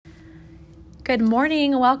Good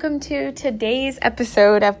morning. Welcome to today's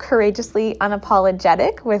episode of Courageously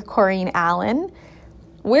Unapologetic with Corrine Allen.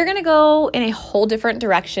 We're going to go in a whole different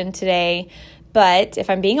direction today, but if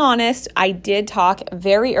I'm being honest, I did talk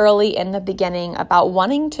very early in the beginning about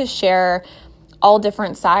wanting to share all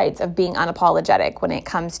different sides of being unapologetic when it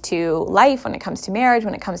comes to life, when it comes to marriage,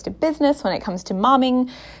 when it comes to business, when it comes to momming,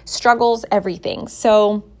 struggles, everything.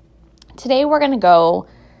 So today we're going to go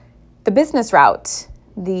the business route,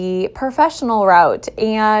 the professional route.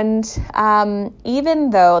 And even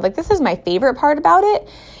though, this is my favorite part about it,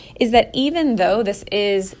 is that even though this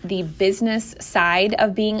is the business side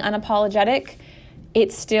of being unapologetic,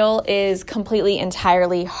 it still is completely,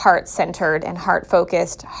 entirely heart-centered and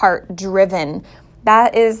heart-focused, heart-driven.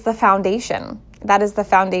 That is the foundation. That is the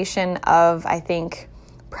foundation of, I think,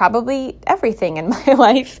 probably everything in my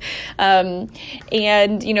life. And,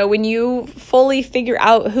 when you fully figure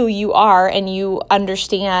out who you are and you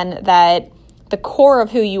understand that the core of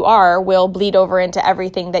who you are will bleed over into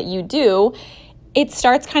everything that you do, it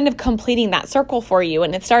starts kind of completing that circle for you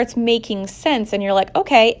and it starts making sense. And you're like,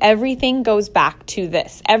 okay, everything goes back to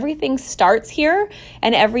this. Everything starts here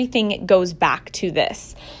and everything goes back to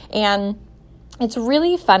this. And it's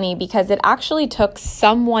really funny because it actually took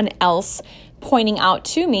someone else pointing out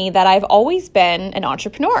to me that I've always been an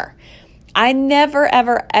entrepreneur. I never,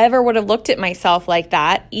 ever, ever would have looked at myself like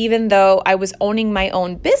that, even though I was owning my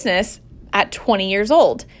own business at 20 years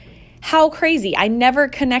old. How crazy. I never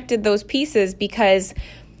connected those pieces because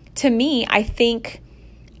to me, I think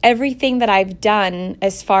everything that I've done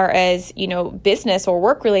as far as, business or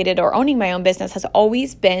work related or owning my own business has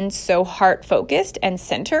always been so heart focused and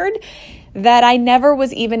centered that I never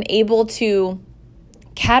was even able to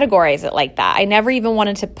categorize it like that. I never even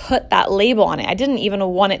wanted to put that label on it. I didn't even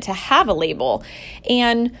want it to have a label.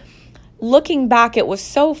 And looking back, it was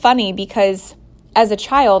so funny because as a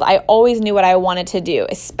child, I always knew what I wanted to do,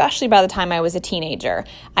 especially by the time I was a teenager.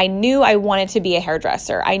 I knew I wanted to be a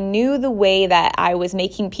hairdresser. I knew the way that I was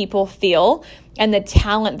making people feel and the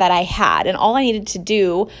talent that I had. And all I needed to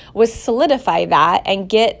do was solidify that and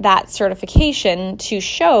get that certification to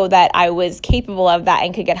show that I was capable of that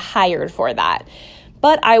and could get hired for that.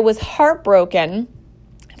 But I was heartbroken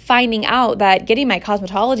finding out that getting my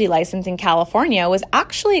cosmetology license in California was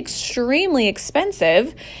actually extremely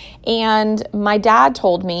expensive. And my dad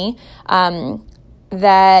told me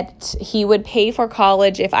that he would pay for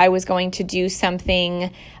college if I was going to do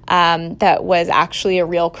something that was actually a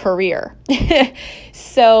real career.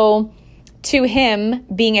 So to him,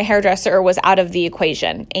 being a hairdresser was out of the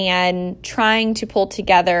equation, and trying to pull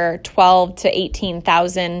together 12 to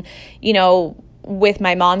 18,000, with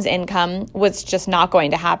my mom's income was just not going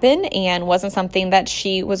to happen and wasn't something that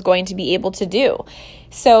she was going to be able to do.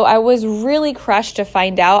 So I was really crushed to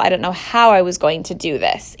find out I don't know how I was going to do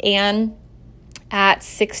this. And at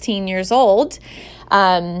 16 years old,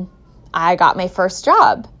 I got my first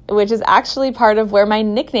job, which is actually part of where my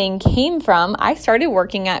nickname came from. I started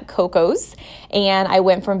working at Coco's and I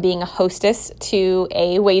went from being a hostess to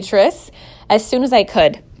a waitress as soon as I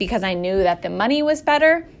could because I knew that the money was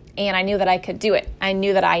better. And I knew that I could do it. I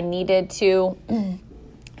knew that I needed to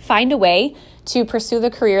find a way to pursue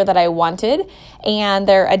the career that I wanted. And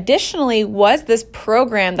there additionally was this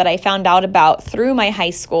program that I found out about through my high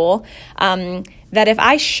school that if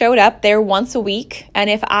I showed up there once a week and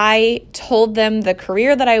if I told them the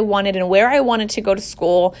career that I wanted and where I wanted to go to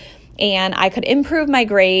school, and I could improve my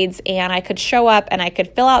grades and I could show up and I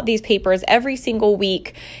could fill out these papers every single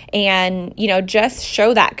week and, just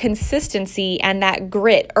show that consistency and that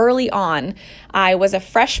grit early on. I was a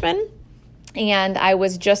freshman and I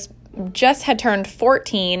was just had turned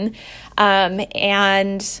 14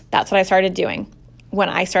 and that's what I started doing. When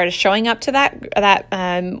I started showing up to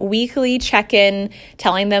that weekly check-in,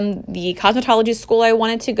 telling them the cosmetology school I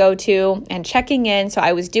wanted to go to and checking in. So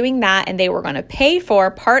I was doing that and they were going to pay for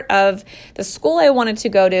part of the school I wanted to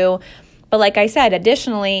go to. But like I said,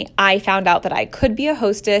 additionally, I found out that I could be a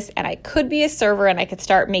hostess and I could be a server and I could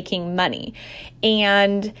start making money.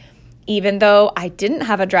 And even though I didn't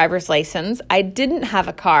have a driver's license, I didn't have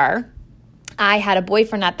a car, I had a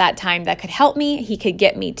boyfriend at that time that could help me. He could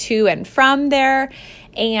get me to and from there.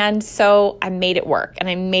 And so I made it work and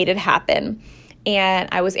I made it happen. And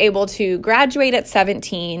I was able to graduate at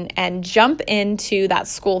 17 and jump into that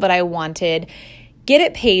school that I wanted, get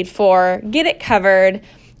it paid for, get it covered.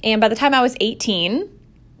 And by the time I was 18,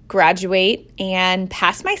 graduate and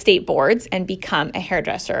pass my state boards and become a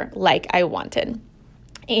hairdresser like I wanted.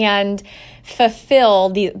 and fulfill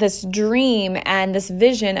this dream and this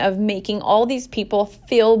vision of making all these people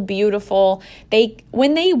feel beautiful.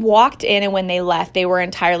 When they walked in and when they left, they were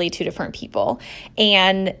entirely two different people.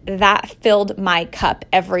 And that filled my cup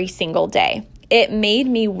every single day. It made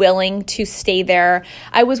me willing to stay there.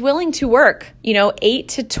 I was willing to work, 8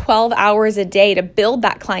 to 12 hours a day to build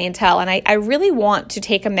that clientele. And I really want to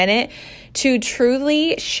take a minute to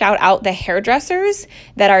truly shout out the hairdressers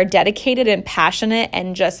that are dedicated and passionate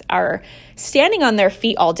and just are standing on their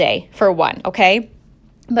feet all day, for one, okay?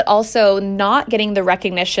 But also not getting the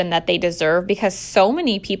recognition that they deserve, because so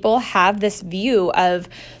many people have this view of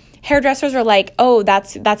hairdressers are like, oh,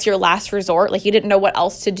 that's your last resort. Like, you didn't know what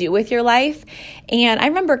else to do with your life. And I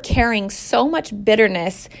remember carrying so much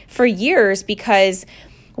bitterness for years, because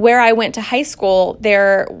where I went to high school,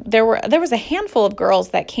 there was a handful of girls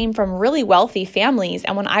that came from really wealthy families.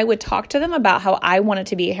 And when I would talk to them about how I wanted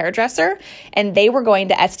to be a hairdresser, and they were going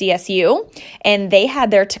to SDSU and they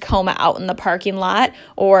had their Tacoma out in the parking lot,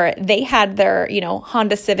 or they had their,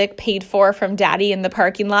 Honda Civic paid for from daddy in the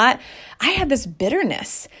parking lot, I had this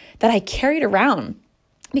bitterness that I carried around,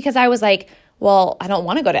 because I was like, well, I don't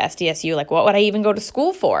want to go to SDSU. Like, what would I even go to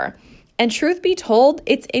school for? And truth be told,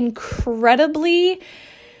 it's incredibly,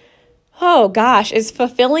 is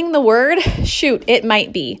fulfilling the word? Shoot, it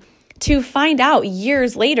might be. To find out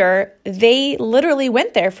years later, they literally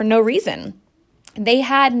went there for no reason. They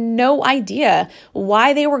had no idea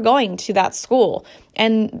why they were going to that school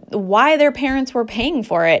and why their parents were paying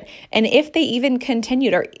for it, and if they even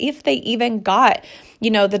continued, or if they even got,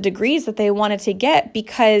 the degrees that they wanted to get,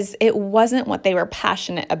 because it wasn't what they were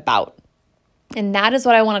passionate about. And that is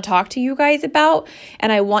what I want to talk to you guys about.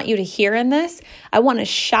 And I want you to hear in this. I want to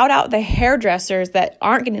shout out the hairdressers that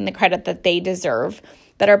aren't getting the credit that they deserve,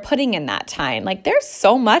 that are putting in that time. Like, there's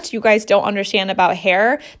so much you guys don't understand about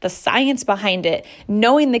hair, the science behind it,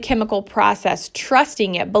 knowing the chemical process,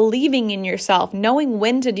 trusting it, believing in yourself, knowing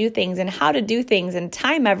when to do things and how to do things and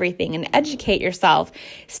time everything and educate yourself.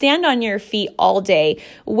 Stand on your feet all day.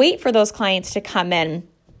 Wait for those clients to come in.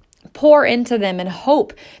 Pour into them and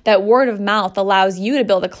hope that word of mouth allows you to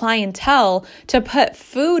build a clientele to put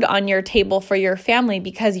food on your table for your family,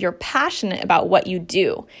 because you're passionate about what you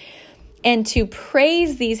do. And to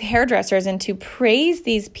praise these hairdressers and to praise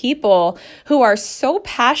these people who are so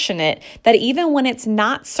passionate that even when it's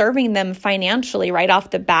not serving them financially right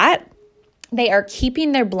off the bat, they are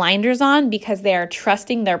keeping their blinders on, because they are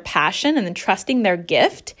trusting their passion and then trusting their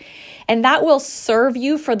gift. And that will serve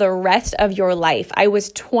you for the rest of your life. I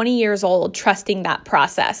was 20 years old trusting that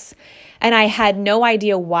process. And I had no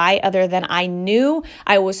idea why, other than I knew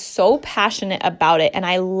I was so passionate about it and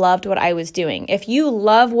I loved what I was doing. If you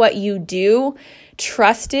love what you do,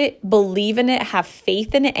 trust it, believe in it, have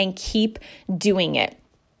faith in it, and keep doing it.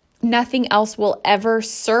 Nothing else will ever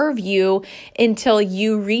serve you until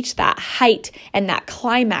you reach that height and that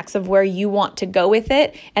climax of where you want to go with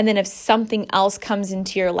it. And then if something else comes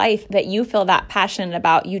into your life that you feel that passionate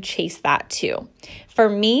about, you chase that too. For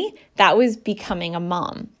me, that was becoming a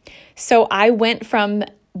mom. So I went from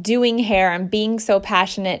doing hair and being so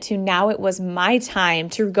passionate to now it was my time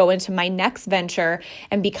to go into my next venture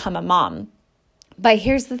and become a mom. But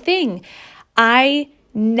here's the thing. I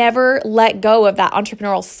never let go of that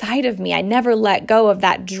entrepreneurial side of me. I never let go of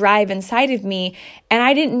that drive inside of me. And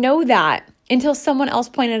I didn't know that until someone else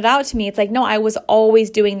pointed it out to me. It's like, no, I was always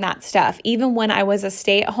doing that stuff. Even when I was a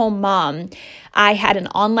stay-at-home mom, I had an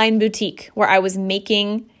online boutique where I was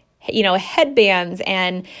making headbands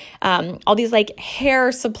and all these like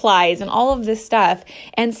hair supplies and all of this stuff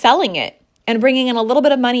and selling it and bringing in a little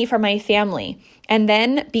bit of money for my family. And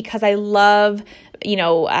then because I love,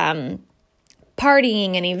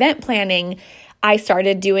 partying and event planning, I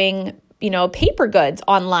started doing, paper goods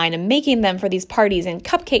online and making them for these parties and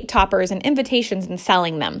cupcake toppers and invitations and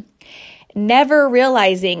selling them. Never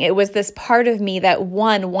realizing it was this part of me that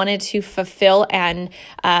wanted to fulfill and,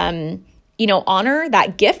 honor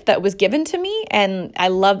that gift that was given to me. And I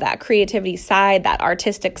love that creativity side, that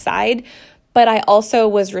artistic side. But I also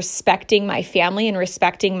was respecting my family and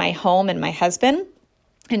respecting my home and my husband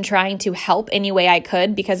and trying to help any way I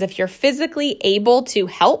could, because if you're physically able to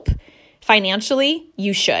help financially,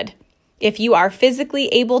 you should. If you are physically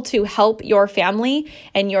able to help your family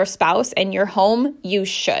and your spouse and your home, you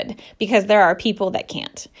should, because there are people that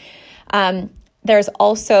can't. There's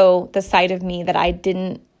also the side of me that I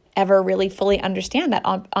didn't ever really fully understand, that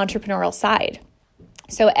entrepreneurial side.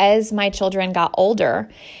 So as my children got older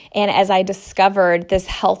and as I discovered this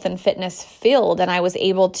health and fitness field, and I was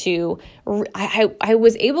able to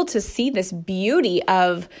see this beauty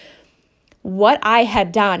of what I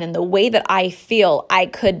had done and the way that I feel, I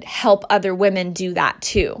could help other women do that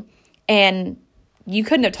too. And you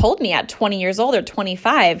couldn't have told me at 20 years old or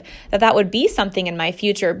 25 that would be something in my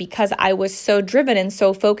future, because I was so driven and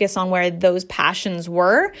so focused on where those passions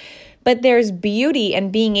were. But there's beauty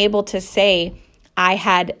in being able to say, I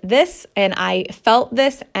had this and I felt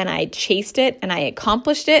this and I chased it and I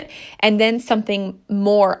accomplished it, and then something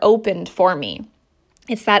more opened for me.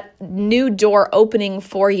 It's that new door opening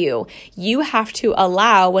for you. You have to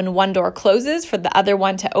allow when one door closes for the other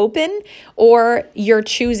one to open, or you're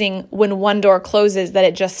choosing when one door closes that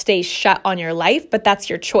it just stays shut on your life, but that's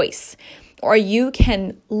your choice. Or you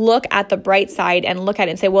can look at the bright side and look at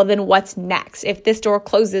it and say, well, then what's next? If this door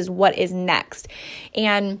closes, what is next?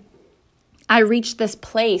 And I reached this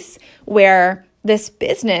place where this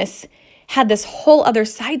business had this whole other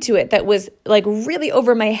side to it that was like really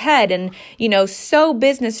over my head and, so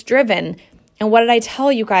business driven. And what did I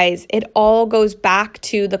tell you guys? It all goes back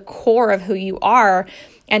to the core of who you are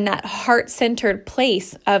and that heart-centered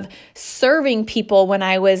place of serving people when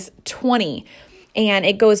I was 20. And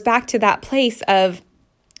it goes back to that place of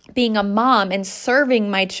being a mom and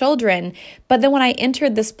serving my children. But then when I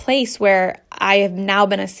entered this place where I have now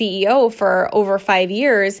been a CEO for over 5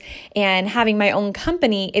 years and having my own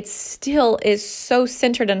company, it still is so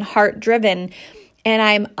centered and heart-driven. And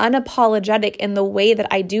I'm unapologetic in the way that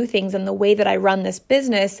I do things and the way that I run this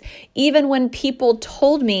business, even when people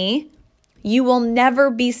told me, you will never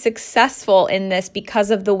be successful in this because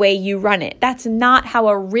of the way you run it. That's not how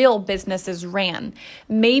a real business is ran.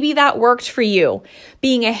 Maybe that worked for you,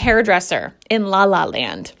 being a hairdresser in La La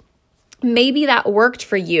Land. Maybe that worked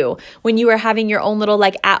for you when you were having your own little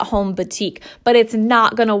at-home boutique, but it's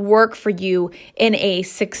not going to work for you in a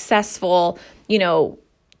successful,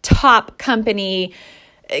 top company,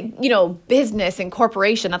 business and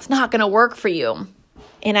corporation. That's not going to work for you.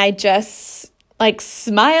 And I just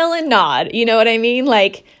smile and nod, you know what I mean?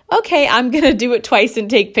 Okay, I'm going to do it twice and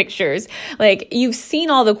take pictures. You've seen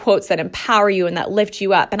all the quotes that empower you and that lift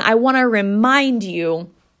you up. And I want to remind you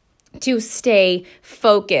to stay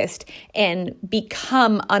focused and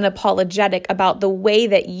become unapologetic about the way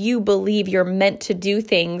that you believe you're meant to do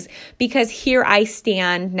things. Because here I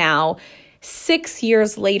stand now, 6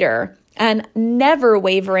 years later, and never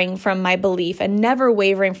wavering from my belief and never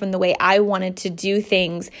wavering from the way I wanted to do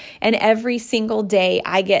things. And every single day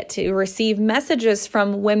I get to receive messages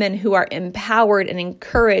from women who are empowered and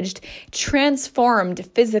encouraged, transformed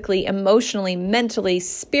physically, emotionally, mentally,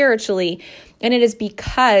 spiritually. And it is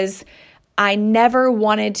because I never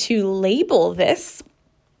wanted to label this.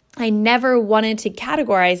 I never wanted to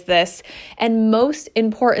categorize this. And most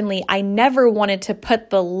importantly, I never wanted to put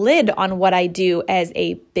the lid on what I do as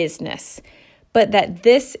a business, but that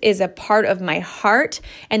this is a part of my heart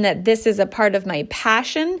and that this is a part of my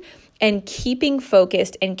passion, and keeping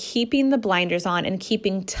focused and keeping the blinders on and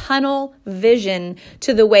keeping tunnel vision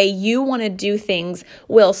to the way you want to do things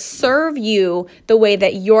will serve you the way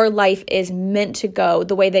that your life is meant to go,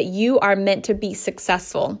 the way that you are meant to be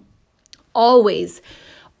successful.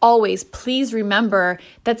 Always, please remember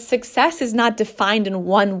that success is not defined in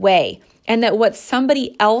one way, and that what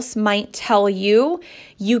somebody else might tell you,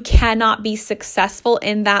 you cannot be successful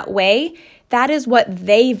in that way. That is what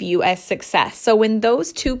they view as success. So when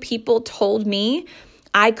those two people told me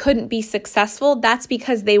I couldn't be successful, that's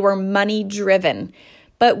because they were money driven.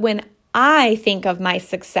 But when I think of my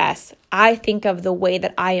success, I think of the way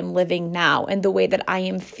that I am living now and the way that I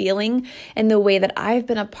am feeling and the way that I've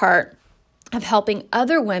been a part of helping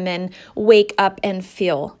other women wake up and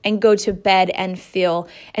feel and go to bed and feel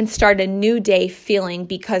and start a new day feeling,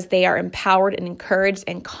 because they are empowered and encouraged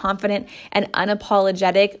and confident and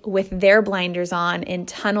unapologetic with their blinders on in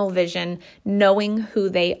tunnel vision, knowing who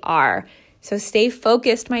they are. So stay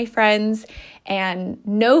focused, my friends, and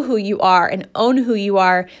know who you are and own who you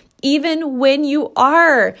are. Even when you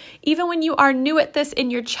are new at this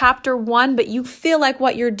in your chapter 1, but you feel like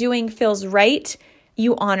what you're doing feels right,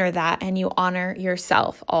 you honor that and you honor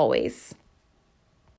yourself always.